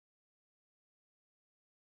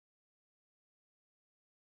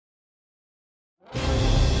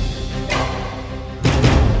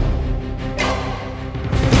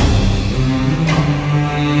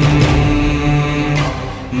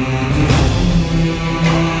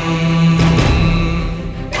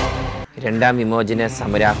രണ്ടാം വിമോചന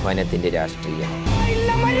സമരാഹ്വാനത്തിൻ്റെ രാഷ്ട്രീയം.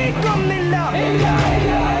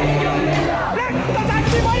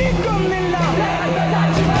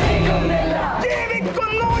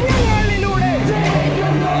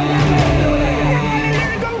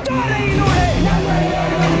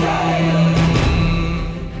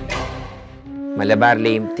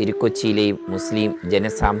 മലബാറിലെയും തിരുക്കൊച്ചിയിലെയും മുസ്ലിം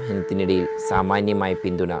ജനസാമാന്യത്തിനിടയിൽ സാമാന്യമായ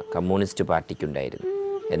പിന്തുണ കമ്മ്യൂണിസ്റ്റ് പാർട്ടിക്കുണ്ടായിരുന്നു.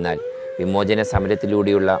 എന്നാൽ വിമോചന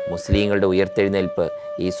സമരത്തിലൂടെയുള്ള മുസ്ലിങ്ങളുടെ ഉയർത്തെഴുന്നേൽപ്പ്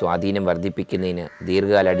ഈ സ്വാധീനം വർദ്ധിപ്പിക്കുന്നതിന്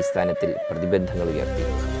ദീർഘകാലാടിസ്ഥാനത്തിൽ പ്രതിബന്ധങ്ങൾ ഉയർത്തി.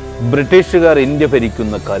 ബ്രിട്ടീഷുകാർ ഇന്ത്യ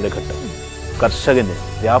ഭരിക്കുന്ന കാലഘട്ടം കർഷകന്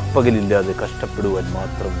രാപ്പകലില്ലാതെ കഷ്ടപ്പെടുവാൻ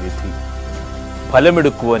മാത്രം വിധി,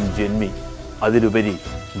 ഫലമെടുക്കുവാൻ ജന്മി, അതിലുപരി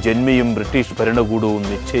ജന്മിയും ബ്രിട്ടീഷ് ഭരണകൂടവും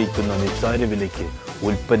നിശ്ചയിക്കുന്ന നിസ്സാര വിലയ്ക്ക്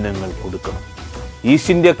ഉൽപ്പന്നങ്ങൾ കൊടുക്കണം.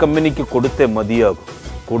 ഈസ്റ്റ് ഇന്ത്യ കമ്പനിക്ക് കൊടുത്തേ മതിയാകും.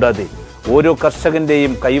 കൂടാതെ ഓരോ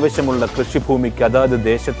കർഷകന്റെയും കൈവശമുള്ള കൃഷിഭൂമിക്ക് അതാത്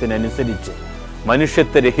ദേശത്തിനനുസരിച്ച്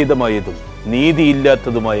മനുഷ്യത്വരഹിതമായതും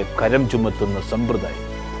നീതിയില്ലാത്തതുമായ കരം ചുമത്തുന്ന സമ്പ്രദായം.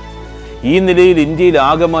 ഈ നിലയിൽ ഇന്ത്യയിൽ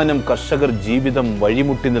ആകമാനം കർഷകർ ജീവിതം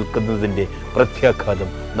വഴിമുട്ടി നിൽക്കുന്നതിൻ്റെ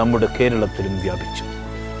പ്രത്യാഘാതം നമ്മുടെ കേരളത്തിലും വ്യാപിച്ചു.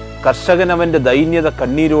 കർഷകൻ അവൻ്റെ ദൈന്യത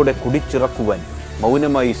കണ്ണീരോടെ കുടിച്ചിറക്കുവാൻ,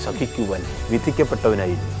 മൗനമായി സഹിക്കുവാൻ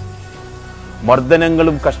വിധിക്കപ്പെട്ടവനായിരുന്നു.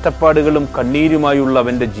 മർദ്ദനങ്ങളും കഷ്ടപ്പാടുകളും കണ്ണീരുമായുള്ള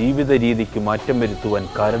അവൻ്റെ ജീവിത രീതിക്ക് മാറ്റം വരുത്തുവാൻ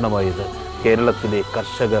കാരണമായത് കേരളത്തിലെ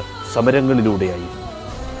കർഷക സമരങ്ങളിലൂടെയായിരുന്നു.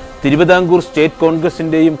 തിരുവിതാംകൂർ സ്റ്റേറ്റ്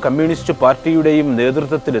കോൺഗ്രസിൻ്റെയും കമ്മ്യൂണിസ്റ്റ് പാർട്ടിയുടെയും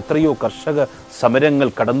നേതൃത്വത്തിൽ എത്രയോ കർഷക സമരങ്ങൾ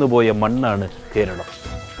കടന്നുപോയ മണ്ണാണ് കേരളം.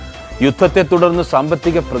 യുദ്ധത്തെ തുടർന്ന്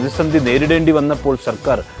സാമ്പത്തിക പ്രതിസന്ധി നേരിടേണ്ടി വന്നപ്പോൾ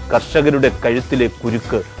സർക്കാർ കർഷകരുടെ കഴുത്തിലെ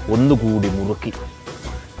കുരുക്ക് ഒന്നുകൂടി മുറുക്കി.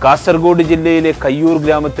 കാസർഗോഡ് ജില്ലയിലെ കയ്യൂർ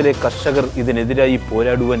ഗ്രാമത്തിലെ കർഷകർ ഇതിനെതിരായി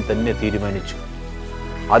പോരാടുവാൻ തന്നെ തീരുമാനിച്ചു.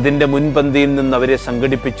 അതിൻ്റെ മുൻപന്തിയിൽ നിന്ന് അവരെ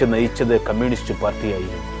സംഘടിപ്പിച്ച് നയിച്ചത് കമ്മ്യൂണിസ്റ്റ്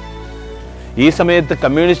പാർട്ടിയായിരുന്നു. ഈ സമയത്ത്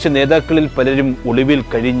കമ്മ്യൂണിസ്റ്റ് നേതാക്കളിൽ പലരും ഒളിവിൽ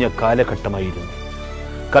കഴിഞ്ഞ കാലഘട്ടമായിരുന്നു.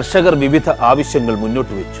 കർഷകർ വിവിധ ആവശ്യങ്ങൾ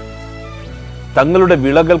മുന്നോട്ട് വെച്ചു. തങ്ങളുടെ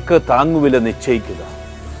വിളകൾക്ക് താങ്ങുവില നിശ്ചയിക്കുക,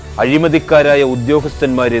 അഴിമതിക്കാരായ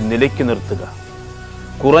ഉദ്യോഗസ്ഥന്മാരെ നിലയ്ക്ക് നിർത്തുക,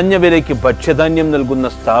 കുറഞ്ഞ വിലയ്ക്ക് ഭക്ഷ്യധാന്യം നൽകുന്ന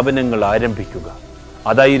സ്ഥാപനങ്ങൾ ആരംഭിക്കുക,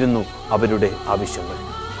 അതായിരുന്നു അവരുടെ ആവശ്യങ്ങൾ.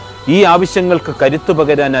 ഈ ആവശ്യങ്ങൾക്ക് കരുത്തു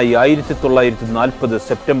പകരാനായി 1940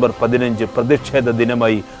 സെപ്റ്റംബർ 15 പ്രതിഷേധ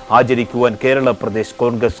ദിനമായി ആചരിക്കുവാൻ കേരള പ്രദേശ്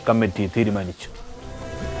കോൺഗ്രസ് കമ്മിറ്റി തീരുമാനിച്ചു.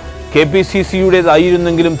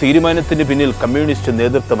 KPCCയുടേതായിരുന്നെങ്കിലും തീരുമാനത്തിന് പിന്നിൽ communist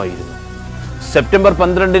നേതൃത്വമായിരുന്നു. September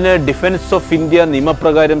 12 defence of India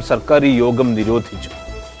നിയമപ്രകാരം സർക്കാർ ഈ യോഗം നിരോധിച്ചു.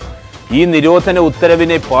 ഈ നിരോധന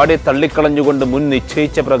ഉത്തരവിനെ പാടെ തള്ളിക്കളഞ്ഞുകൊണ്ട് മുൻ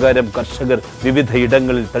നിശ്ചയിച്ച പ്രകാരം കർഷകർ വിവിധ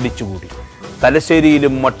ഇടങ്ങളിൽ തടിച്ചുകൂടി.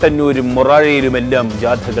 തലശ്ശേരിയിലും മട്ടന്നൂരും മൊറാഴയിലുമെല്ലാം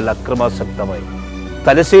ജാഥകൾ അക്രമാസക്തമായി.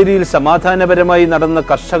 തലശ്ശേരിയിൽ സമാധാനപരമായി നടന്ന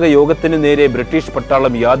കർഷക യോഗത്തിന് നേരെ ബ്രിട്ടീഷ്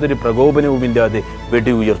പട്ടാളം യാതൊരു പ്രകോപനവുമില്ലാതെ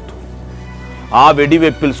വെടിയുയർത്തു. ആ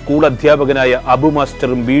വെടിവെപ്പിൽ സ്കൂൾ അധ്യാപകനായ അബു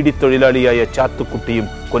മാസ്റ്ററും ബീഡി തൊഴിലാളിയായ ചാത്തുക്കുട്ടിയും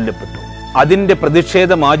കൊല്ലപ്പെട്ടു. അതിന്റെ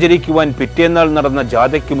പ്രതിഷേധം ആചരിക്കുവാൻ പിറ്റേന്നാൾ നടന്ന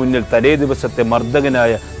ജാഥയ്ക്ക് മുന്നിൽ തലേ ദിവസത്തെ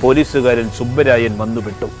മർദ്ദകനായ പോലീസുകാരൻ സുബ്ബരായൻ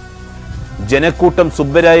വന്നുപെട്ടു. ജനക്കൂട്ടം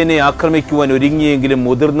സുബ്ബരായനെ ആക്രമിക്കുവാൻ ഒരുങ്ങിയെങ്കിലും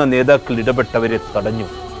മുതിർന്ന നേതാക്കൾ ഇടപെട്ടവരെ തടഞ്ഞു.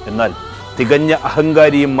 എന്നാൽ തികഞ്ഞ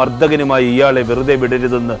അഹങ്കാരിയും മർദ്ദകനുമായി ഇയാളെ വെറുതെ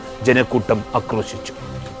വിടരുതെന്ന് ജനക്കൂട്ടം ആക്രോശിച്ചു.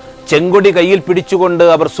 ചെങ്കൊടി കയ്യിൽ പിടിച്ചുകൊണ്ട്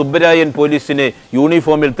അവർ സുബ്ബരായൻ പോലീസിനെ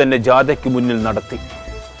യൂണിഫോമിൽ തന്നെ ജാഥയ്ക്ക് മുന്നിൽ നടത്തി.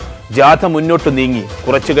 ജാഥ മുന്നോട്ട് നീങ്ങി.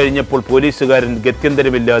 കുറച്ചു കഴിഞ്ഞപ്പോൾ പോലീസുകാരൻ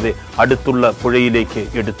ഗത്യന്തരമില്ലാതെ അടുത്തുള്ള പുഴയിലേക്ക്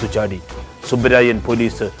എടുത്തു ചാടി. സുബ്ബരായൻ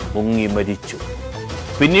പോലീസ് മുങ്ങി മരിച്ചു.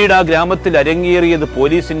 പിന്നീട് ആ ഗ്രാമത്തിൽ അരങ്ങേറിയത്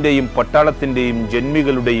പോലീസിന്റെയും പട്ടാളത്തിന്റെയും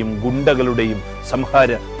ജന്മികളുടെയും ഗുണ്ടകളുടെയും സംഹാര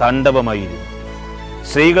താണ്ഡവമായിരുന്നു.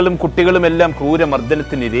 സ്ത്രീകളും കുട്ടികളുമെല്ലാം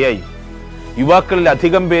ക്രൂരമർദ്ദനത്തിനിരയായി. യുവാക്കളിൽ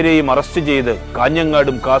അധികം പേരെയും അറസ്റ്റ് ചെയ്ത്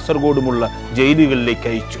കാഞ്ഞങ്ങാടും കാസർഗോഡുമുള്ള ജയിലുകളിലേക്ക്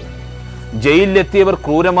അയച്ചു. ജയിലിലെത്തിയവർ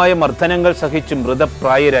ക്രൂരമായ മർദ്ദനങ്ങൾ സഹിച്ച്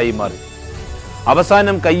മൃതപ്രായരായി മാറി.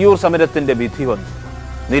 അവസാനം കയ്യൂർ സമരത്തിന്റെ വിധി വന്നു.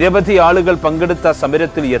 നിരവധി ആളുകൾ പങ്കെടുത്ത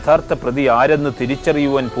സമരത്തിൽ യഥാർത്ഥ പ്രതി ആരെന്ന്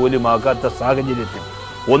തിരിച്ചറിയുവാൻ പോലും ആകാത്ത സാഹചര്യത്തിൽ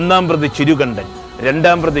 1-ാം പ്രതി ചിരുകണ്ഠൻ,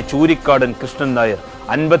 2-ാം പ്രതി ചൂരിക്കാടൻ കൃഷ്ണൻ നായർ,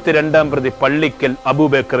 52-ാം പ്രതി പള്ളിക്കൽ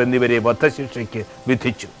അബൂബക്കർ എന്നിവരെ വധശിക്ഷയ്ക്ക്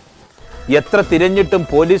വിധിച്ചു. എത്ര തിരഞ്ഞിട്ടും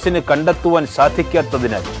പോലീസിന് കണ്ടെത്തുവാൻ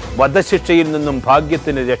സാധിക്കാത്തതിനാൽ വധശിക്ഷയിൽ നിന്നും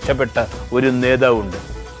ഭാഗ്യത്തിന് രക്ഷപ്പെട്ട ഒരു നേതാവുണ്ട്.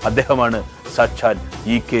 അദ്ദേഹമാണ് സാക്ഷാൽ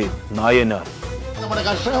E.K. നായനാർ. നമ്മുടെ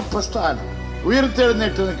കർഷക പ്രസ്ഥാനം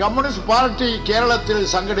ഉയർത്തെഴുന്നേറ്റത് കമ്മ്യൂണിസ്റ്റ് പാർട്ടി കേരളത്തിൽ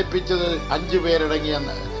സംഘടിപ്പിച്ചത് 5 പേരടങ്ങിയ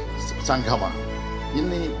സംഘമാണ്.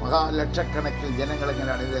 ഇന്ന് ഈ മഹാലക്ഷക്കണക്കിൽ ജനങ്ങൾ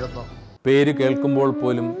എങ്ങനെ അണിനിരന്നു. പേര് കേൾക്കുമ്പോൾ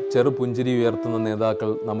പോലും ചെറുപുഞ്ചിരി ഉയർത്തുന്ന നേതാക്കൾ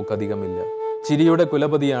നമുക്കധികമില്ല. ചിരിയുടെ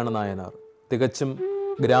കുലപതിയാണ് നായനാർ. തികച്ചും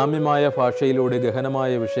ഗ്രാമ്യമായ ഭാഷയിലൂടെ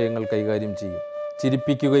ഗഹനമായ വിഷയങ്ങൾ കൈകാര്യം ചെയ്യും.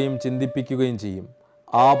 ചിരിപ്പിക്കുകയും ചിന്തിപ്പിക്കുകയും ചെയ്യും.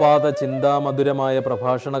 ആപാത ചിന്താമധുരമായ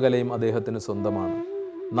പ്രഭാഷണകലയും അദ്ദേഹത്തിന് സ്വന്തമാണ്.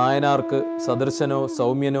 നായനാർക്ക് സദൃശനോ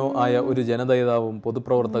സൗമ്യനോ ആയ ഒരു ജനനേതാവും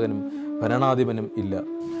പൊതുപ്രവർത്തകനും ഭരണാധിപനും ഇല്ല.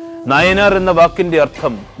 നായനാർ എന്ന വാക്കിന്റെ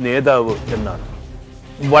അർത്ഥം നേതാവ് എന്നാണ്.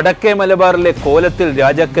 വടക്കേ മലബാറിലെ കോലത്തിൽ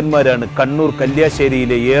രാജാക്കന്മാരാണ് കണ്ണൂർ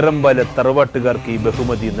കല്യാശ്ശേരിയിലെ ഏറമ്പാല തറവാട്ടുകാർക്ക് ഈ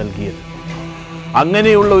ബഹുമതി നൽകിയത്.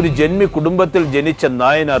 അങ്ങനെയുള്ള ഒരു ജന്മി കുടുംബത്തിൽ ജനിച്ച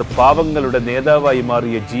നായനാർ പാവങ്ങളുടെ നേതാവായി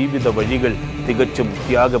മാറിയ ജീവിത വഴികൾ തികച്ചും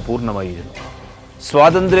ത്യാഗപൂർണമായിരുന്നു.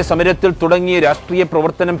 സ്വാതന്ത്ര്യ സമരത്തിൽ തുടങ്ങിയ രാഷ്ട്രീയ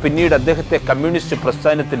പ്രവർത്തനം പിന്നീട് അദ്ദേഹത്തെ കമ്മ്യൂണിസ്റ്റ്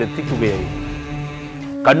പ്രസ്ഥാനത്തിൽ എത്തിക്കുകയായിരുന്നു.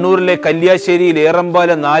 കണ്ണൂരിലെ കല്യാശ്ശേരിയിൽ ഏറമ്പാല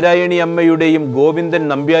നാരായണി അമ്മയുടെയും ഗോവിന്ദൻ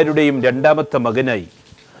നമ്പ്യാരുടെയും രണ്ടാമത്തെ മകനായി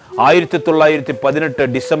 1918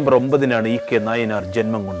 ഡിസംബർ 9 ഇ കെ നായനാർ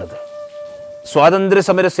ജന്മം കൊണ്ടത്. സ്വാതന്ത്ര്യ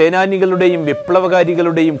സമര സേനാനികളുടെയും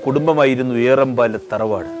വിപ്ലവകാരികളുടെയും കുടുംബമായിരുന്നു ഏറമ്പാല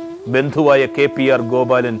തറവാട്. ബന്ധുവായ KPR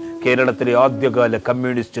ഗോപാലൻ കേരളത്തിലെ ആദ്യകാല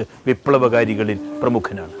കമ്മ്യൂണിസ്റ്റ് വിപ്ലവകാരികളിൽ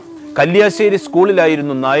പ്രമുഖനാണ്. കല്യാശ്ശേരി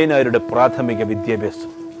സ്കൂളിലായിരുന്നു നായനാരുടെ പ്രാഥമിക വിദ്യാഭ്യാസം.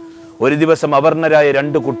 ഒരു ദിവസം അവർണരായ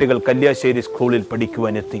 2 കുട്ടികൾ കല്യാശ്ശേരി സ്കൂളിൽ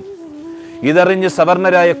പഠിക്കുവാനെത്തി. ഇതറിഞ്ഞ്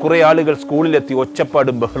സവർണരായ കുറെ ആളുകൾ സ്കൂളിലെത്തി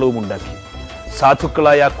ഒച്ചപ്പാടും ബഹളവും ഉണ്ടാക്കി.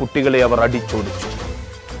 സാധുക്കളായ ആ കുട്ടികളെ അവർ അടിച്ചോടിച്ചു.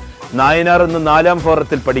 നായനാർ എന്ന് 4ാം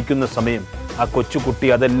ഫോറത്തിൽ പഠിക്കുന്ന സമയം ആ കൊച്ചുകുട്ടി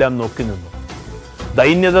അതെല്ലാം നോക്കി നിന്നു.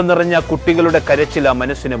 ദൈന്യത നിറഞ്ഞ ആ കുട്ടികളുടെ കരച്ചിൽ ആ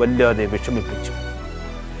മനസ്സിനെ വല്ലാതെ വിഷമിപ്പിച്ചു.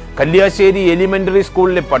 കല്യാശ്ശേരി എലിമെന്ററി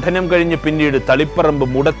സ്കൂളിലെ പഠനം കഴിഞ്ഞ് പിന്നീട് തളിപ്പറമ്പ്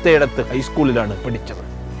മുടത്തേടത്ത് ഹൈസ്കൂളിലാണ് പഠിച്ചത്.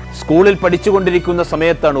 സ്കൂളിൽ പഠിച്ചുകൊണ്ടിരിക്കുന്ന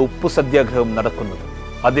സമയത്താണ് ഉപ്പു സത്യാഗ്രഹം നടക്കുന്നത്.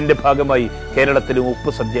 അതിന്റെ ഭാഗമായി കേരളത്തിലും ഉപ്പു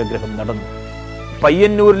സത്യാഗ്രഹം നടന്നു.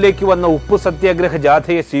 പയ്യന്നൂരിലേക്ക് വന്ന ഉപ്പു സത്യാഗ്രഹ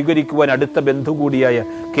ജാഥയെ സ്വീകരിക്കുവാൻ അടുത്ത ബന്ധു കൂടിയായ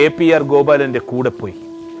KPR ഗോപാലന്റെ കൂടെ പോയി.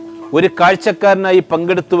 ഒരു കാഴ്ചക്കാരനായി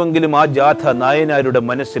പങ്കെടുത്തുവെങ്കിലും ആ ജാഥ നായനാരുടെ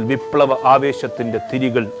മനസ്സിൽ വിപ്ലവ ആവേശത്തിന്റെ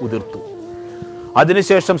തിരികൾ ഉതിർത്തു.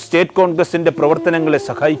 അതിനുശേഷം സ്റ്റേറ്റ് കോൺഗ്രസിന്റെ പ്രവർത്തനങ്ങളെ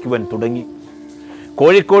സഹായിക്കുവാൻ തുടങ്ങി.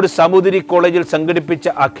 കോഴിക്കോട് സാമൂതിരി കോളേജിൽ സംഘടിപ്പിച്ച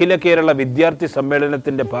അഖില കേരള വിദ്യാർത്ഥി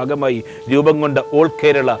സമ്മേളനത്തിന്റെ ഭാഗമായി രൂപം കൊണ്ട ഓൾ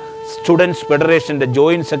കേരള സ്റ്റുഡൻസ് ഫെഡറേഷന്റെ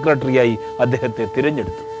ജോയിന്റ് സെക്രട്ടറിയായി അദ്ദേഹത്തെ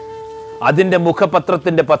തിരഞ്ഞെടുത്തു. അതിന്റെ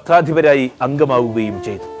മുഖപത്രത്തിന്റെ പത്രാധിപരായി അംഗമാവുകയും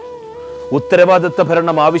ചെയ്തു. ഉത്തരവാദിത്ത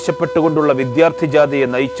ഭരണം ആവശ്യപ്പെട്ടുകൊണ്ടുള്ള വിദ്യാർത്ഥി ജാഥയെ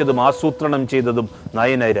നയിച്ചതും ആസൂത്രണം ചെയ്തതും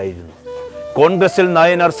നായനാരായിരുന്നു. കോൺഗ്രസിൽ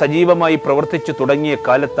നായനാർ സജീവമായി പ്രവർത്തിച്ചു തുടങ്ങിയ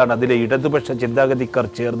കാലത്താണ് അതിലെ ഇടതുപക്ഷ ചിന്താഗതിക്കാർ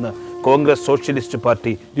ചേർന്ന് കോൺഗ്രസ് സോഷ്യലിസ്റ്റ്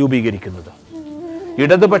പാർട്ടി രൂപീകരിക്കുന്നത്.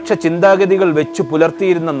 ഇടതുപക്ഷ ചിന്താഗതികൾ വെച്ചു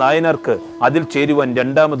പുലർത്തിയിരുന്ന നായനാർക്ക് അതിൽ ചേരുവാൻ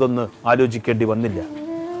രണ്ടാമതൊന്ന് ആലോചിക്കേണ്ടി വന്നില്ല.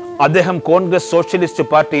 അദ്ദേഹം കോൺഗ്രസ് സോഷ്യലിസ്റ്റ്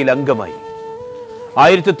പാർട്ടിയിൽ അംഗമായി.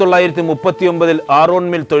 1939 ആറോൺ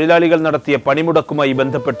മിൽ തൊഴിലാളികൾ നടത്തിയ പണിമുടക്കുമായി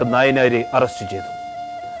ബന്ധപ്പെട്ട് നായനാരെ അറസ്റ്റ് ചെയ്തു.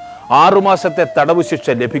 6 മാസത്തെ തടവു ശിക്ഷ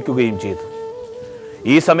ലഭിക്കുകയും ചെയ്തു.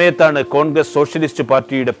 ഈ സമയത്താണ് കോൺഗ്രസ് സോഷ്യലിസ്റ്റ്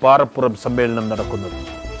പാർട്ടിയുടെ പാറപ്പുറം സമ്മേളനം നടക്കുന്നത്.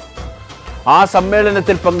 ആ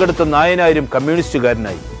സമ്മേളനത്തിൽ പങ്കെടുത്ത നായനാരും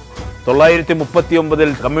കമ്മ്യൂണിസ്റ്റുകാരനായി.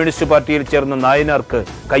 1939 കമ്മ്യൂണിസ്റ്റ് പാർട്ടിയിൽ ചേർന്ന നായനാർക്ക്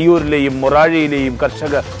കയ്യൂരിലെയും മൊറാഴയിലെയും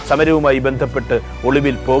കർഷക സമരവുമായി ബന്ധപ്പെട്ട്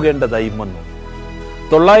ഒളിവിൽ പോകേണ്ടതായും വന്നു.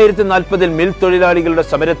 1940 മിൽ തൊഴിലാളികളുടെ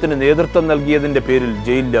സമരത്തിന് നേതൃത്വം നൽകിയതിന്റെ പേരിൽ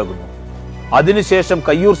ജയിലിലാകുന്നു. അതിനുശേഷം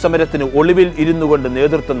കയ്യൂർ സമരത്തിന് ഒളിവിൽ ഇരുന്നു കൊണ്ട്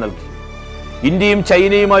നേതൃത്വം നൽകി. ഇന്ത്യയും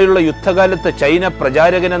ചൈനയുമായുള്ള യുദ്ധകാലത്ത് ചൈന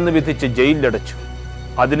പ്രചാരകനെന്ന് വിധിച്ച് ജയിലിലടച്ചു.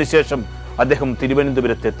 അതിനുശേഷം അദ്ദേഹം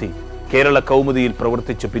തിരുവനന്തപുരത്തെത്തി. കേരള കൗമുദിയിൽ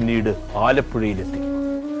പ്രവർത്തിച്ചു. പിന്നീട് ആലപ്പുഴയിലെത്തി.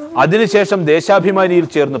 അതിനുശേഷം ദേശാഭിമാനിയിൽ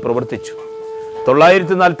ചേർന്ന് പ്രവർത്തിച്ചു.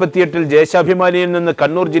 1948 ദേശാഭിമാനിയിൽ നിന്ന്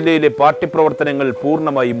കണ്ണൂർ ജില്ലയിലെ പാർട്ടി പ്രവർത്തനങ്ങൾ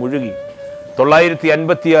പൂർണ്ണമായി മുഴുകി.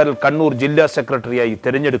 1956 കണ്ണൂർ ജില്ലാ സെക്രട്ടറിയായി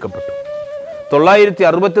തെരഞ്ഞെടുക്കപ്പെട്ടു.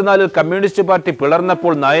 1964 കമ്മ്യൂണിസ്റ്റ് പാർട്ടി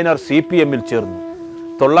പിളർന്നപ്പോൾ നായനാർ CPM-ൽ ചേർന്നു.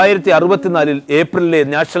 1964 ഏപ്രിലിലെ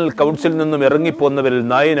നാഷണൽ കൗൺസിലിൽ നിന്നും ഇറങ്ങിപ്പോന്നവരിൽ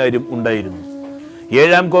നായനാരും ഉണ്ടായിരുന്നു.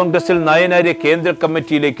 7ാം കോൺഗ്രസിൽ നായനാരെ കേന്ദ്ര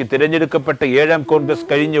കമ്മിറ്റിയിലേക്ക് തിരഞ്ഞെടുക്കപ്പെട്ട 7ാം കോൺഗ്രസ്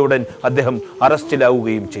കഴിഞ്ഞ ഉടൻ അദ്ദേഹം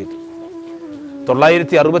അറസ്റ്റിലാവുകയും ചെയ്തു.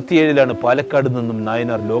 1967 പാലക്കാട് നിന്നും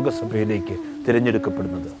നായനാർ ലോകസഭയിലേക്ക്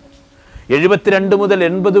തിരഞ്ഞെടുക്കപ്പെടുന്നത്. 72 മുതൽ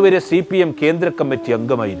 80 വരെ CPM കേന്ദ്ര കമ്മിറ്റി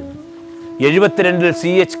അംഗമായിരുന്നു. 72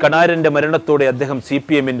 CH കണാരന്റെ മരണത്തോടെ അദ്ദേഹം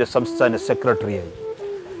CPM-ന്റെ സംസ്ഥാന സെക്രട്ടറിയായി.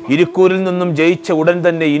 ഇരിക്കൂരിൽ നിന്നും ജയിച്ച ഉടൻ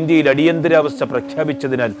തന്നെ ഇന്ത്യയിൽ അടിയന്തരാവസ്ഥ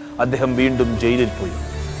പ്രഖ്യാപിച്ചതിനാൽ അദ്ദേഹം വീണ്ടും ജയിലിൽ പോയി.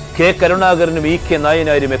 K. കരുണാകരനും E. K.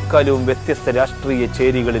 നായനാരും എക്കാലവും വ്യത്യസ്ത രാഷ്ട്രീയ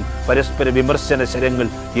ചേരികളിൽ പരസ്പര വിമർശന ശരങ്ങൾ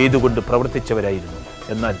എയ്തുകൊണ്ട് പ്രവർത്തിച്ചവരായിരുന്നു.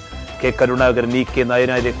 എന്നാൽ K. കരുണാകരൻ E. K.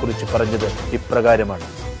 നായനാരെ കുറിച്ച് പറഞ്ഞത് ഇപ്രകാരമാണ്: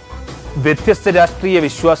 വ്യത്യസ്ത രാഷ്ട്രീയ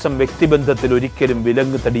വിശ്വാസം വ്യക്തിബന്ധത്തിൽ ഒരിക്കലും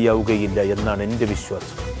വിലങ്ങ് തടിയാവുകയില്ല എന്നാണ് എൻ്റെ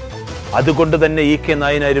വിശ്വാസം. അതുകൊണ്ട് തന്നെ E. K.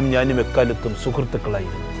 നായനാരും ഞാനും എക്കാലത്തും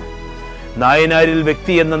സുഹൃത്തുക്കളായിരുന്നു. നായനാരിൽ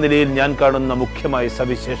വ്യക്തി എന്ന നിലയിൽ ഞാൻ കാണുന്ന മുഖ്യമായ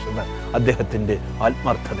സവിശേഷത അദ്ദേഹത്തിൻ്റെ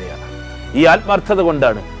ആത്മാർത്ഥതയാണ്. ഈ ആത്മാർത്ഥത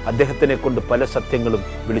കൊണ്ടാണ് അദ്ദേഹത്തിനെ കൊണ്ട് പല സത്യങ്ങളും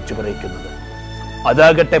വിളിച്ചു പറയിക്കുന്നത്.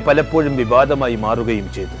 അതാകട്ടെ പലപ്പോഴും വിവാദമായി മാറുകയും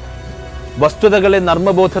ചെയ്തു. വസ്തുതകളെ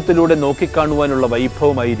നർമ്മബോധത്തിലൂടെ നോക്കിക്കാണുവാനുള്ള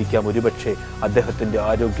വൈഭവമായിരിക്കാം ഒരുപക്ഷെ അദ്ദേഹത്തിൻ്റെ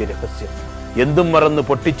ആരോഗ്യ രഹസ്യം. എന്തും മറന്ന്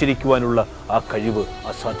പൊട്ടിച്ചിരിക്കുവാനുള്ള ആ കഴിവ്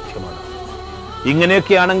അസാധ്യമാണ്.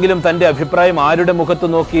 ഇങ്ങനെയൊക്കെയാണെങ്കിലും തൻ്റെ അഭിപ്രായം ആരുടെ മുഖത്ത്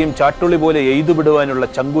നോക്കിയും ചാട്ടുളി പോലെ എയ്തുവിടുവാനുള്ള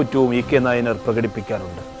ചങ്കൂറ്റവും E. K. നായനാർ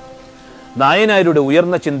പ്രകടിപ്പിക്കാറുണ്ട്. നായനാരുടെ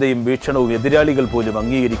ഉയർന്ന ചിന്തയും വീക്ഷണവും എതിരാളികൾ പോലും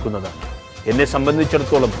അംഗീകരിക്കുന്നതാണ്. എന്നെ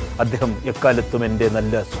സംബന്ധിച്ചിടത്തോളം അദ്ദേഹം എക്കാലത്തും എൻ്റെ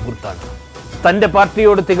നല്ല സുഹൃത്താണ്. തൻ്റെ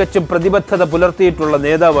പാർട്ടിയോട് തികച്ചും പ്രതിബദ്ധത പുലർത്തിയിട്ടുള്ള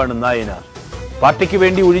നേതാവാണ് നായനാർ. പാർട്ടിക്ക്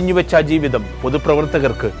വേണ്ടി ഒഴിഞ്ഞുവെച്ച ആ ജീവിതം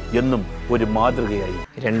പൊതുപ്രവർത്തകർക്ക് എന്നും ഒരു മാതൃകയായി.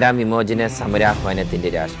 രണ്ടാം വിമോചന സമരാഹ്വാനത്തിൻ്റെ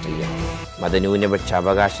രാഷ്ട്രീയം. മതന്യൂനപക്ഷ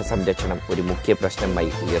അവകാശ സംരക്ഷണം ഒരു മുഖ്യ പ്രശ്നമായി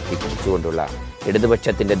ഉയർത്തിപ്പിടിച്ചുകൊണ്ടുള്ള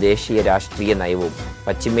ഇടതുപക്ഷത്തിൻ്റെ ദേശീയ രാഷ്ട്രീയ നയവും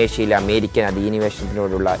പശ്ചിമേഷ്യയിലെ അമേരിക്കൻ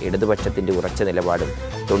അധിനിവേശത്തിനോടുള്ള ഇടതുപക്ഷത്തിൻ്റെ ഉറച്ച നിലപാടും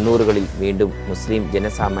 90കളിൽ വീണ്ടും മുസ്ലിം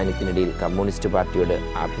ജനസാമാന്യത്തിനിടയിൽ കമ്മ്യൂണിസ്റ്റ് പാർട്ടിയോട്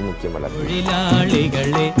ആഭിമുഖ്യം വളർന്നു.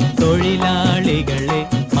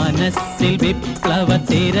 മനസ്സിൽ വിപ്ലവ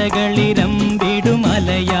തിരകളിരമ്പിടും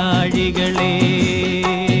മലയാളികളെ,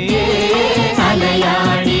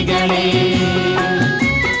 മലയാളികളെ,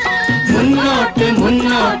 മുന്നോട്ട്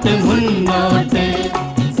മുന്നോട്ട് മുന്നോട്ട്,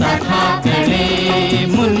 സഖാക്കളെ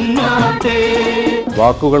മുന്നോട്ട്.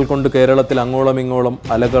 വാക്കുകൾ കൊണ്ട് കേരളത്തിൽ അങ്ങോളം ഇങ്ങോളം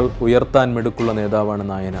അലകൾ ഉയർത്താൻ മിടുക്കുള്ള നേതാവാണ്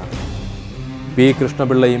നായനാർ. പി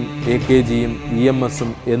കൃഷ്ണപിള്ളയും AKGയും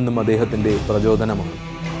EMSും എന്നും അദ്ദേഹത്തിൻ്റെ പ്രചോദനമാണ്.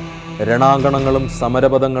 രണാങ്കണങ്ങളും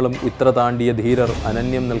സമരപദങ്ങളും ഇത്ര താണ്ടിയ ധീരർ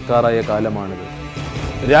അനന്യം നിൽക്കാറായ കാലമാണിത്.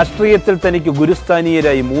 രാഷ്ട്രീയത്തിൽ തനിക്ക്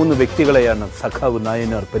ഗുരുസ്ഥാനീയരായി 3 വ്യക്തികളെയാണ് സഖാവ്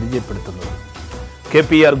നായനാർ പരിചയപ്പെടുത്തുന്നത്.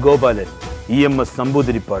 KPR Gopalan, EMS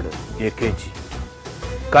Namboodiripad, AKG.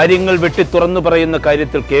 കാര്യങ്ങൾ വെട്ടി തുറന്നു പറയുന്ന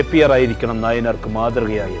കാര്യത്തിൽ KPR ആയിരിക്കണം നായനാർക്ക്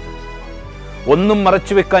മാതൃകയായത്. ഒന്നും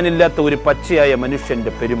മറച്ചുവെക്കാനില്ലാത്ത ഒരു പച്ചയായ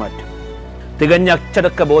മനുഷ്യന്റെ പെരുമാറ്റം, തികഞ്ഞ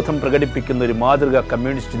അച്ചടക്ക ബോധം പ്രകടിപ്പിക്കുന്ന ഒരു മാതൃക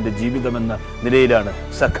കമ്മ്യൂണിസ്റ്റിന്റെ ജീവിതമെന്ന നിലയിലാണ്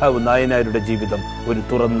സഖാവ് നായനാരുടെ ജീവിതം ഒരു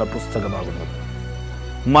തുറന്ന പുസ്തകമാകുന്നത്.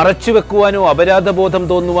 മറച്ചുവെക്കുവാനോ അപരാധബോധം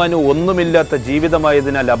തോന്നുവാനോ ഒന്നുമില്ലാത്ത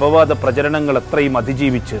ജീവിതമായതിനാൽ അപവാദ പ്രചരണങ്ങൾ അത്രയും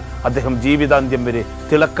അതിജീവിച്ച് അദ്ദേഹം ജീവിതാന്ത്യം വരെ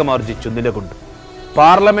തിളക്കമാർജിച്ചു നിലകൊണ്ടു.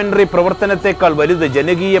 പാർലമെന്ററി പ്രവർത്തനത്തെക്കാൾ വലുത്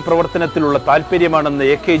ജനകീയ പ്രവർത്തനത്തിലുള്ള താല്പര്യമാണെന്ന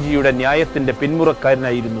AKGയുടെ ന്യായത്തിന്റെ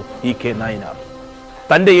പിന്മുറക്കാരനായിരുന്നു EK നായനാർ.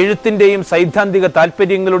 തന്റെ എഴുത്തിന്റെയും സൈദ്ധാന്തിക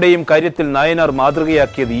താല്പര്യങ്ങളുടെയും കാര്യത്തിൽ നായനാർ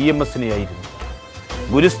മാതൃകയാക്കിയത് EMSനെയായിരുന്നു.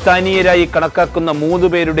 ഗുരുസ്ഥാനീയരായി കണക്കാക്കുന്ന 3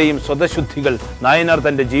 പേരുടെയും സ്വതശുദ്ധികൾ നായനാർ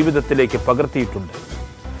തന്റെ ജീവിതത്തിലേക്ക് പകർത്തിയിട്ടുണ്ട്.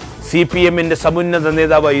 CPMന്റെ സമുന്നത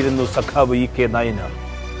നേതാവായിരുന്നു സഖാവ് EK നായനാർ.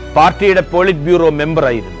 പാർട്ടിയുടെ പോളിറ്റ് ബ്യൂറോ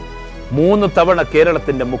മെമ്പറായിരുന്നു. 3 തവണ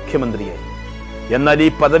കേരളത്തിന്റെ മുഖ്യമന്ത്രിയായി. എന്നാൽ ഈ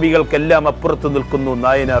പദവികൾക്കെല്ലാം അപ്പുറത്ത് നിൽക്കുന്നു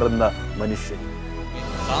നായനാർ എന്ന മനുഷ്യൻ.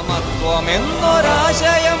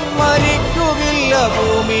 സമത്വമെന്നൊരാശയം മരിക്കുകില്ല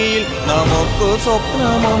ഭൂമിയിൽ, നമുക്ക്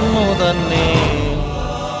സ്വപ്നമൊന്നു തന്നെ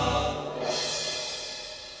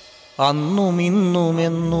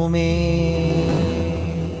അന്നുമിന്നുമെന്നുമേ.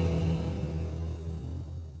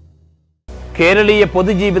 കേരളീയ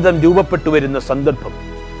പൊതുജീവിതം രൂപപ്പെട്ടു വരുന്ന സന്ദർഭം,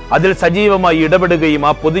 അതിൽ സജീവമായി ഇടപെടുകയും ആ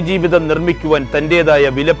പൊതുജീവിതം നിർമ്മിക്കുവാൻ തന്റേതായ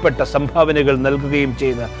വിലപ്പെട്ട സംഭാവനകൾ നൽകുകയും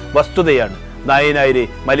ചെയ്ത വസ്തുതയാണ് നായനാരെ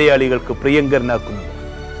മലയാളികൾക്ക് പ്രിയങ്കരനാക്കുന്നത്.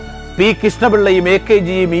 പി കൃഷ്ണപിള്ളയും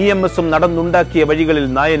AKGയും EMSും നടന്നുണ്ടാക്കിയ വഴികളിൽ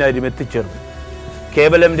നായനാരും എത്തിച്ചേർന്നു.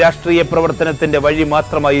 കേവലം രാഷ്ട്രീയ പ്രവർത്തനത്തിന്റെ വഴി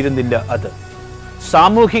മാത്രമായിരുന്നില്ല അത്.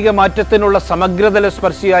 സാമൂഹിക മാറ്റത്തിനുള്ള സമഗ്രതല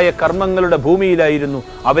സ്പർശിയായ കർമ്മങ്ങളുടെ ഭൂമിയിലായിരുന്നു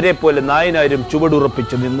അവരെ പോലെ നായനാരും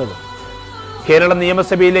ചുവടുറപ്പിച്ചു നിന്നത്. കേരള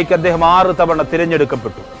നിയമസഭയിലേക്ക് അദ്ദേഹം 6 തവണ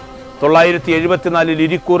തിരഞ്ഞെടുക്കപ്പെട്ടു. 974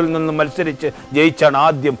 ഇരിക്കൂറിൽ നിന്നും മത്സരിച്ച് ജയിച്ചാണ്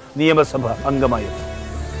ആദ്യം നിയമസഭ അംഗമായത്.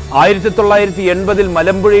 1980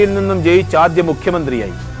 മലമ്പുഴയിൽ നിന്നും ജയിച്ച് ആദ്യ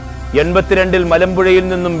മുഖ്യമന്ത്രിയായി. 82 മലമ്പുഴയിൽ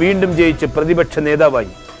നിന്നും വീണ്ടും ജയിച്ച് പ്രതിപക്ഷ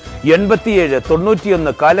നേതാവായി. 87,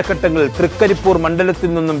 91 കാലഘട്ടങ്ങളിൽ തൃക്കരിപ്പൂർ മണ്ഡലത്തിൽ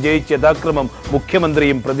നിന്നും ജയിച്ച യഥാക്രമം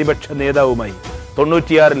മുഖ്യമന്ത്രിയും പ്രതിപക്ഷ നേതാവുമായി.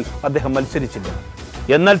 96 അദ്ദേഹം മത്സരിച്ചില്ല.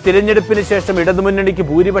 എന്നാൽ തിരഞ്ഞെടുപ്പിന് ശേഷം ഇടതുമുന്നണിക്ക്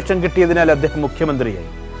ഭൂരിപക്ഷം കിട്ടിയതിനാൽ അദ്ദേഹം മുഖ്യമന്ത്രിയായി.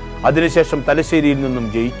 അതിനുശേഷം തലശ്ശേരിയിൽ നിന്നും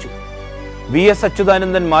ജയിച്ചു. VS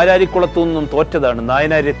അച്യുതാനന്ദൻ മാരാരിക്കുളത്തു നിന്നും തോറ്റതാണ്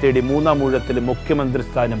നായനാരെ തേടി 3ാം ഊഴത്തിൽ മുഖ്യമന്ത്രി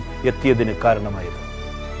സ്ഥാനം എത്തിയതിന് കാരണമായത്.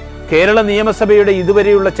 കേരള നിയമസഭയുടെ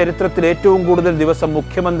ഇതുവരെയുള്ള ചരിത്രത്തിൽ ഏറ്റവും കൂടുതൽ ദിവസം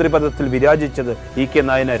മുഖ്യമന്ത്രി പദത്തിൽ വിരാജിച്ചത് EK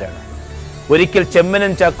നായനാരാണ്. ഒരിക്കൽ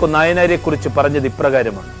ചെമ്മനം ചാക്കോ നായനാരെ കുറിച്ച് പറഞ്ഞത്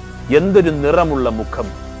ഇപ്രകാരമാണ്: എന്തൊരു നിറമുള്ള മുഖം,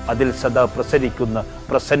 അതിൽ സദാ പ്രസരിക്കുന്ന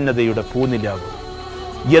പ്രസന്നതയുടെ പൂനിലാവ്.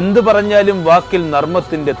 എന്തു പറഞ്ഞാലും വാക്കിൽ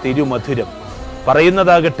നർമ്മത്തിന്റെ തിരുമധുരം.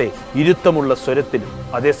 പറയുന്നതാകട്ടെ ഇരുത്തമുള്ള സ്വരത്തിലും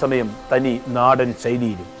അതേസമയം തനി നാടൻ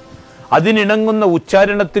ശൈലിയിലും. അതിനിണങ്ങുന്ന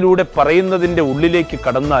ഉച്ചാരണത്തിലൂടെ പറയുന്നതിൻ്റെ ഉള്ളിലേക്ക്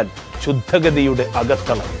കടന്നാൽ ശുദ്ധഗതിയുടെ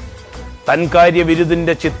അകത്തളം.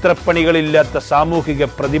 തൻകാര്യവിരുദിന്റെ ചിത്രപ്പണികളില്ലാത്ത സാമൂഹിക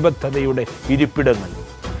പ്രതിബദ്ധതയുടെ ഇരിപ്പിടങ്ങൾ.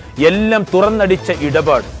 എല്ലാം തുറന്നടിച്ച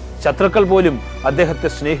ഇടപാട്. ശത്രുക്കൾ പോലും അദ്ദേഹത്തെ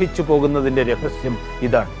സ്നേഹിച്ചു പോകുന്നതിൻ്റെ രഹസ്യം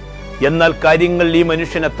ഇതാണ്. എന്നാൽ കാര്യങ്ങൾ ഈ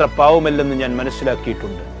മനുഷ്യൻ അത്ര പാവമല്ലെന്ന് ഞാൻ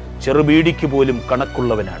മനസ്സിലാക്കിയിട്ടുണ്ട്. ചെറുബീടിക്ക് പോലും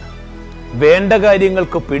കണക്കുള്ളവനാണ്. വേണ്ട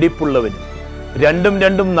കാര്യങ്ങൾക്ക് പിടിപ്പുള്ളവനും. 2ഉം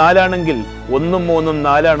 2ഉം 4ആണെങ്കിൽ 1ഉം 3ഉം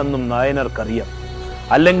 4ആണെന്നും നായനാർക്കറിയാം.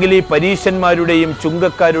 അല്ലെങ്കിൽ ഈ പരീശന്മാരുടെയും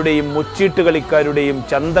ചുങ്കക്കാരുടെയും മുച്ചീട്ട് കളിക്കാരുടെയും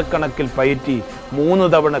ചന്തക്കണക്കിൽ പയറ്റി 3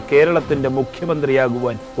 തവണ കേരളത്തിന്റെ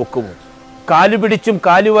മുഖ്യമന്ത്രിയാകുവാൻ ഒക്കുമോ? കാലുപിടിച്ചും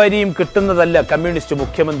കാലുവാരിയും കിട്ടുന്നതല്ല കമ്മ്യൂണിസ്റ്റ്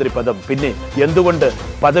മുഖ്യമന്ത്രി പദം. പിന്നെ എന്തുകൊണ്ട്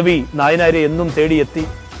പദവി നായനാരെ എന്നും തേടിയെത്തി?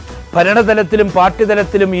 ഭരണതലത്തിലും പാർട്ടി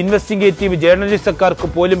തലത്തിലും ഇൻവെസ്റ്റിഗേറ്റീവ് ജേർണലിസ്റ്റക്കാർക്ക്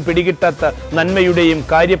പോലും പിടികിട്ടാത്ത നന്മയുടെയും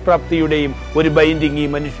കാര്യപ്രാപ്തിയുടെയും ഒരു ബൈൻഡിങ് ഈ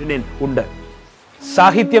മനുഷ്യനിൽ ഉണ്ട്.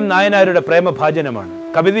 സാഹിത്യം നായനാരുടെ പ്രേമഭാജനമാണ്.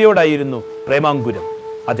 കവിതയോടായിരുന്നു പ്രേമാങ്കുരം.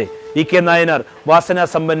 അതെ, ഇ.കെ. നായനാർ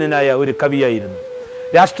വാസനാസമ്പന്നനായ ഒരു കവിയായിരുന്നു.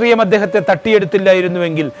 രാഷ്ട്രീയം അദ്ദേഹത്തെ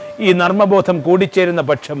തട്ടിയെടുത്തില്ലായിരുന്നുവെങ്കിൽ ഈ നർമ്മബോധം കൂടിച്ചേരുന്ന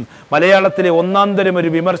പക്ഷം മലയാളത്തിലെ ഒന്നാന്തരം ഒരു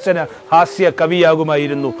വിമർശന ഹാസ്യ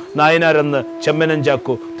കവിയാകുമായിരുന്നു നായനാരെന്ന് ചെമ്മനം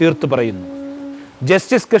ചാക്കോ തീർത്തു പറയുന്നു.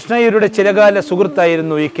 ജസ്റ്റിസ് കൃഷ്ണയ്യരുടെ ചിരകാല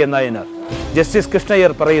സുഹൃത്തായിരുന്നു ഇ.കെ. നായനാർ. ജസ്റ്റിസ്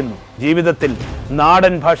കൃഷ്ണയ്യർ പറയുന്നു, ജീവിതത്തിൽ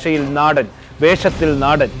നാടൻ ഭാഷയിൽ നാടൻ, വേഷത്തിൽ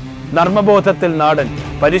നാടൻ, നർമ്മബോധത്തിൽ നാടൻ,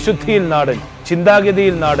 പരിശുദ്ധിയിൽ നാടൻ,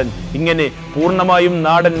 ചിന്താഗതിയിൽ നാടൻ, ഇങ്ങനെ പൂർണ്ണമായും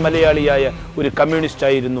നാടൻ മലയാളിയായ ഒരു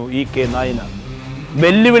കമ്മ്യൂണിസ്റ്റായിരുന്നു ഇ.കെ. നായനാർ.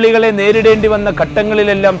 വെല്ലുവിളികളെ നേരിടേണ്ടി വന്ന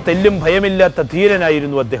ഘട്ടങ്ങളിലെല്ലാം തെല്ലും ഭയമില്ലാത്ത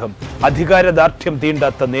ധീരനായിരുന്നു അദ്ദേഹം. അധികാരദാർഢ്യം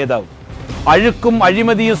തീണ്ടാത്ത നേതാവ്, അഴുക്കും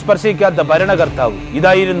അഴിമതിയും സ്പർശിക്കാത്ത ഭരണകർത്താവ്.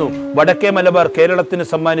 ഇതായിരുന്നു വടക്കേ മലബാർ കേരളത്തിന്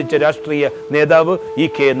സമ്മാനിച്ച രാഷ്ട്രീയ നേതാവ്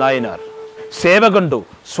ഇ.കെ. നായനാർ. സേവ കൊണ്ടോ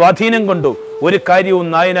സ്വാധീനം കൊണ്ടോ ഒരു കാര്യവും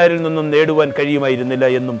നായനാരിൽ നിന്നും നേടുവാൻ കഴിയുമായിരുന്നില്ല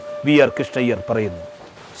എന്നും വി.ആർ. കൃഷ്ണയ്യർ പറയുന്നു.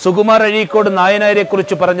 സുകുമാർ അഴീക്കോട് നായനാരെ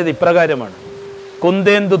കുറിച്ച് പറഞ്ഞത് ഇപ്രകാരമാണ്: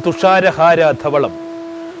 കുന്ദേന്ദു തുഷാരഹാര ധവളം.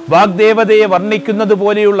 വാഗ്ദേവതയെ വർണ്ണിക്കുന്നത്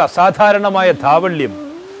പോലെയുള്ള അസാധാരണമായ ധാവള്യം.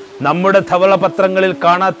 നമ്മുടെ ധവളപത്രങ്ങളിൽ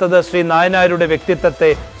കാണാത്തത് ശ്രീ നായനാരുടെ വ്യക്തിത്വത്തെ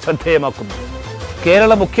ശ്രദ്ധേയമാക്കുന്നു.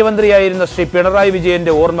 കേരള മുഖ്യമന്ത്രിയായിരുന്ന ശ്രീ പിണറായി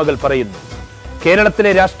വിജയന്റെ ഓർമ്മകൾ പറയുന്നു.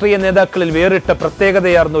 കേരളത്തിലെ രാഷ്ട്രീയ നേതാക്കളിൽ വേറിട്ട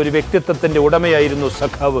പ്രത്യേകതയാർന്ന ഒരു വ്യക്തിത്വത്തിന്റെ ഉടമയായിരുന്നു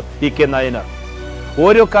സഖാവ് ഇ.കെ. നായനാർ.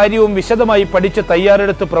 ഓരോ കാര്യവും വിശദമായി പഠിച്ച്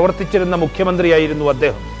തയ്യാറെടുത്ത് പ്രവർത്തിച്ചിരുന്ന മുഖ്യമന്ത്രിയായിരുന്നു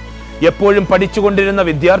അദ്ദേഹം. എപ്പോഴും പഠിച്ചുകൊണ്ടിരുന്ന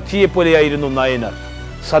വിദ്യാർത്ഥിയെ പോലെയായിരുന്നു നായനാർ.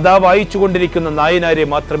 സദാ വായിച്ചുകൊണ്ടിരിക്കുന്ന നായനാരെ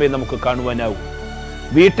മാത്രമേ നമുക്ക് കാണുവാനാവൂ.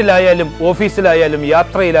 വീട്ടിലായാലും ഓഫീസിലായാലും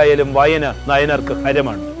യാത്രയിലായാലും വായന നായനാർക്ക്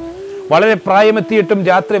ഹരമാണ്. വളരെ പ്രായമെത്തിയിട്ടും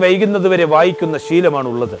രാത്രി വൈകുന്നതുവരെ വായിക്കുന്ന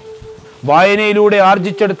ശീലമാണുള്ളത്. വായനയിലൂടെ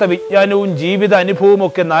ആർജിച്ചെടുത്ത വിജ്ഞാനവും ജീവിത അനുഭവവും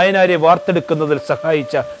ഒക്കെ നായനാരെ വാർത്തെടുക്കുന്നതിൽ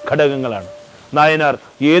സഹായിച്ച ഘടകങ്ങളാണ്. നായനാർ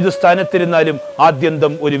ഏതു സ്ഥാനത്തിരുന്നാലും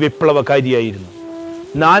ആദ്യന്തം ഒരു വിപ്ലവകാരിയായിരുന്നു.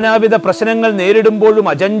 നാനാവിധ പ്രശ്നങ്ങൾ നേരിടുമ്പോഴും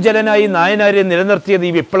അചഞ്ചലനായി നായനാരെ നിലനിർത്തിയത്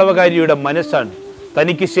ഈ വിപ്ലവകാരിയുടെ മനസ്സാണ്.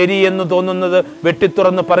 തനിക്ക് ശരിയെന്ന് തോന്നുന്നത്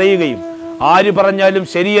വെട്ടിത്തുറന്ന് പറയുകയും ആര് പറഞ്ഞാലും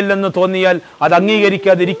ശരിയല്ലെന്ന് തോന്നിയാൽ അത്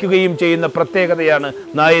അംഗീകരിക്കാതിരിക്കുകയും ചെയ്യുന്ന പ്രത്യേകതയാണ്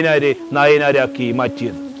നായനാരെ നായനാരാക്കി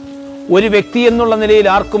മാറ്റിയത്. ഒരു വ്യക്തി എന്നുള്ള നിലയിൽ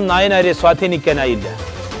ആർക്കും നായനാരെ സ്വാധീനിക്കാനായില്ല.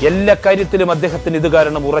 എല്ലാ കാര്യത്തിലും അദ്ദേഹത്തിന് ഇത്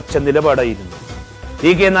കാരണം ഉറച്ച നിലപാടായിരുന്നു.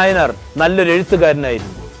 ഇ.കെ. നായനാർ നല്ലൊരു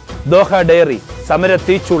എഴുത്തുകാരനായിരുന്നു. ദോഹ ഡയറി, സമര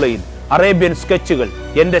തീച്ചുളയിൽ, അറേബ്യൻ സ്കെച്ചുകൾ,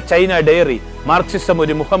 എന്റെ ചൈന ഡയറി, മാർക്സിസം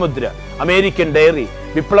ഒരു മുഖമുദ്ര, അമേരിക്കൻ ഡയറി,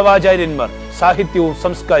 വിപ്ലവാചാര്യന്മാർ, സാഹിത്യവും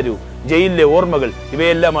സംസ്കാരവും, ജയിലിലെ ഓർമ്മകൾ,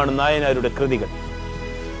 ഇവയെല്ലാമാണ് നായനാരുടെ കൃതികൾ.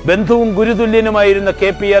 ബന്ധുവും ഗുരുതുല്യനുമായിരുന്ന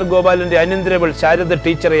KPR ഗോപാലന്റെ അനന്തരവൾ ശാരദ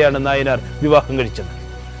ടീച്ചറെയാണ് നായനാർ വിവാഹം കഴിച്ചത്.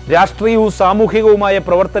 രാഷ്ട്രീയവും സാമൂഹികവുമായ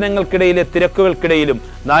പ്രവർത്തനങ്ങൾക്കിടയിലെ തിരക്കുകൾക്കിടയിലും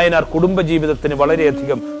നായനാർ കുടുംബജീവിതത്തിന്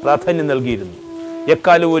വളരെയധികം പ്രാധാന്യം നൽകിയിരുന്നു.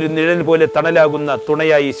 എക്കാലവും ഒരു നിഴൽ പോലെ തണലാകുന്ന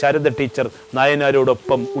തുണയായി ശാരദ ടീച്ചർ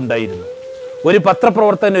നായനാരോടൊപ്പം ഉണ്ടായിരുന്നു. ഒരു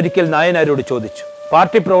പത്രപ്രവർത്തകൻ ഒരിക്കൽ നായനാരോട് ചോദിച്ചു,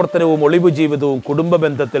 പാർട്ടി പ്രവർത്തനവും ഒളിവു ജീവിതവും കുടുംബ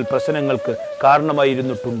ബന്ധത്തിൽ പ്രശ്നങ്ങൾക്ക്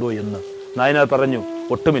കാരണമായിരുന്നിട്ടുണ്ടോ എന്ന്. നായനാർ പറഞ്ഞു,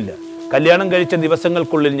 ഒട്ടുമില്ല. കല്യാണം കഴിച്ച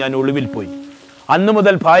ദിവസങ്ങൾക്കുള്ളിൽ ഞാൻ ഒളിവിൽ പോയി. അന്നു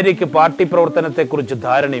മുതൽ ഭാര്യയ്ക്ക് പാർട്ടി പ്രവർത്തനത്തെക്കുറിച്ച്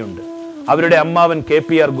ധാരണയുണ്ട്. അവരുടെ അമ്മാവൻ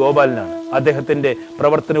KPR ഗോപാലനാണ്. അദ്ദേഹത്തിന്റെ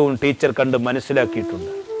പ്രവർത്തനവും ടീച്ചർ കണ്ട്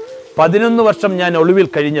മനസ്സിലാക്കിയിട്ടുണ്ട്. 11 വർഷം ഞാൻ ഒളിവിൽ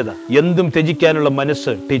കഴിഞ്ഞത്. എന്തും ത്യജിക്കാനുള്ള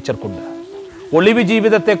മനസ്സ് ടീച്ചർക്കുണ്ട്. ഒളിവ്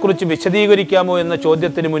ജീവിതത്തെക്കുറിച്ച് വിശദീകരിക്കാമോ എന്ന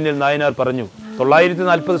ചോദ്യത്തിന് മുന്നിൽ നായനാർ പറഞ്ഞു,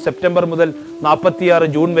 940 സെപ്റ്റംബർ മുതൽ 46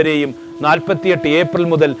 ജൂൺ വരെയും 48 ഏപ്രിൽ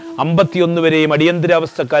മുതൽ 51 വരെയും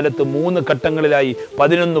അടിയന്തരാവസ്ഥ കാലത്ത് 3 ഘട്ടങ്ങളിലായി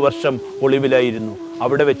 11 വർഷം ഒളിവിലായിരുന്നു.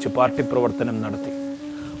 അവിടെ വെച്ച് പാർട്ടി പ്രവർത്തനം നടത്തി.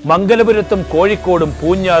 മംഗലപുരത്തും കോഴിക്കോടും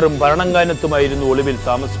പൂഞ്ഞാറും ഭരണങ്ങാനത്തുമായിരുന്നു ഒളിവിൽ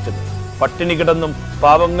താമസിച്ചത്. പട്ടിണി കിടന്നും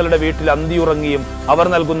പാവങ്ങളുടെ വീട്ടിൽ അന്തിയുറങ്ങിയും അവർ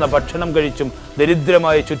നൽകുന്ന ഭക്ഷണം കഴിച്ചും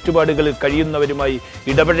ദരിദ്രമായ ചുറ്റുപാടുകളിൽ കഴിയുന്നവരുമായി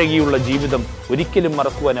ഇടപഴകിയുള്ള ജീവിതം ഒരിക്കലും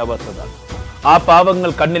മറക്കുവാനാവാത്തതാണ്. ആ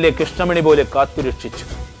പാവങ്ങൾ കണ്ണിലെ കൃഷ്ണമണി പോലെ കാത്തുരക്ഷിച്ചു.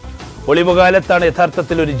 ഒളിവുകാലത്താണ്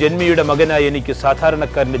യഥാർത്ഥത്തിൽ ഒരു ജന്മിയുടെ മകനായി എനിക്ക്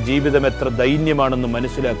സാധാരണക്കാരന്റെ ജീവിതം എത്ര ദൈന്യമാണെന്ന്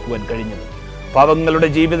മനസ്സിലാക്കുവാൻ കഴിഞ്ഞത്. പാവങ്ങളുടെ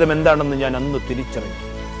ജീവിതം എന്താണെന്ന് ഞാൻ അന്ന് തിരിച്ചറിഞ്ഞു.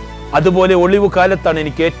 അതുപോലെ ഒളിവു കാലത്താണ്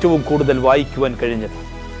എനിക്ക് ഏറ്റവും കൂടുതൽ വായിക്കുവാൻ കഴിഞ്ഞത്.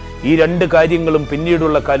 ഈ 2 കാര്യങ്ങളും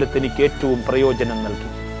പിന്നീടുള്ള കാലത്ത് എനിക്ക് ഏറ്റവും പ്രയോജനം നൽകി.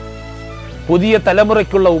 പുതിയ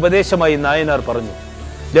തലമുറയ്ക്കുള്ള ഉപദേശമായി നായനാർ പറഞ്ഞു,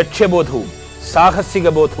 ലക്ഷ്യബോധവും സാഹസിക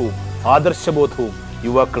ബോധവും ആദർശബോധവും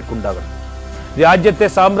യുവാക്കൾക്കുണ്ടാകണം. രാജ്യത്തെ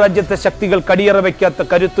സാമ്രാജ്യത്തെ ശക്തികൾ കടിയറ വയ്ക്കാത്ത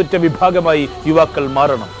കരുത്തുറ്റ വിഭാഗമായി യുവാക്കൾ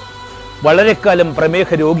മാറണം. വളരെക്കാലം പ്രമേഹ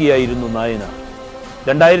രോഗിയായിരുന്നു നായനാർ.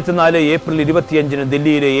 2004 ഏപ്രിൽ 25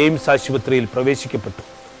 ദില്ലിയിലെ എയിംസ് ആശുപത്രിയിൽ പ്രവേശിക്കപ്പെട്ടു.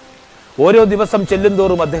 ഓരോ ദിവസം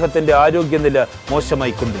ചെല്ലുന്തോറും അദ്ദേഹത്തിന്റെ ആരോഗ്യനില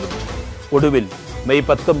മോശമായിക്കൊണ്ടിരുന്നു. ഒടുവിൽ മെയ്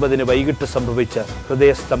 19 വൈകിട്ട് സംഭവിച്ച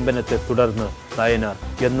ഹൃദയസ്തംഭനത്തെ തുടർന്ന് നായനാർ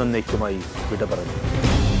എന്നേക്കുമായി വിട പറഞ്ഞു.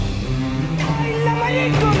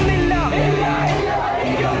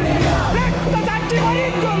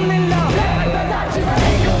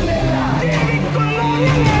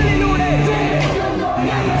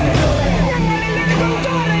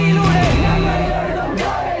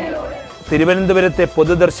 തിരുവനന്തപുരത്തെ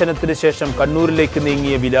പൊതുദർശനത്തിന് ശേഷം കണ്ണൂരിലേക്ക്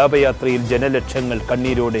നീങ്ങിയ വിലാപയാത്രയിൽ ജനലക്ഷങ്ങൾ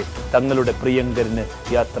കണ്ണീരോടെ തങ്ങളുടെ പ്രിയങ്കരന്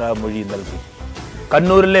യാത്രാമൊഴി നൽകി.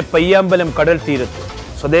 കണ്ണൂരിലെ പയ്യാമ്പലം കടൽ തീരത്ത്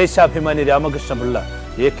സ്വദേശാഭിമാനി രാമകൃഷ്ണപിള്ള,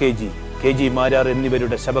 കെ ജി മാരാർ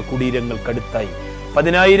എന്നിവരുടെ ശവകുടീരങ്ങൾക്കടുത്തായി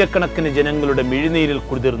 10,000-കണക്കിന് ജനങ്ങളുടെ മിഴിനീരിൽ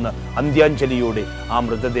കുതിർന്ന അന്ത്യാഞ്ജലിയോടെ ആ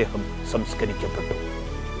മൃതദേഹം സംസ്കരിക്കപ്പെട്ടു.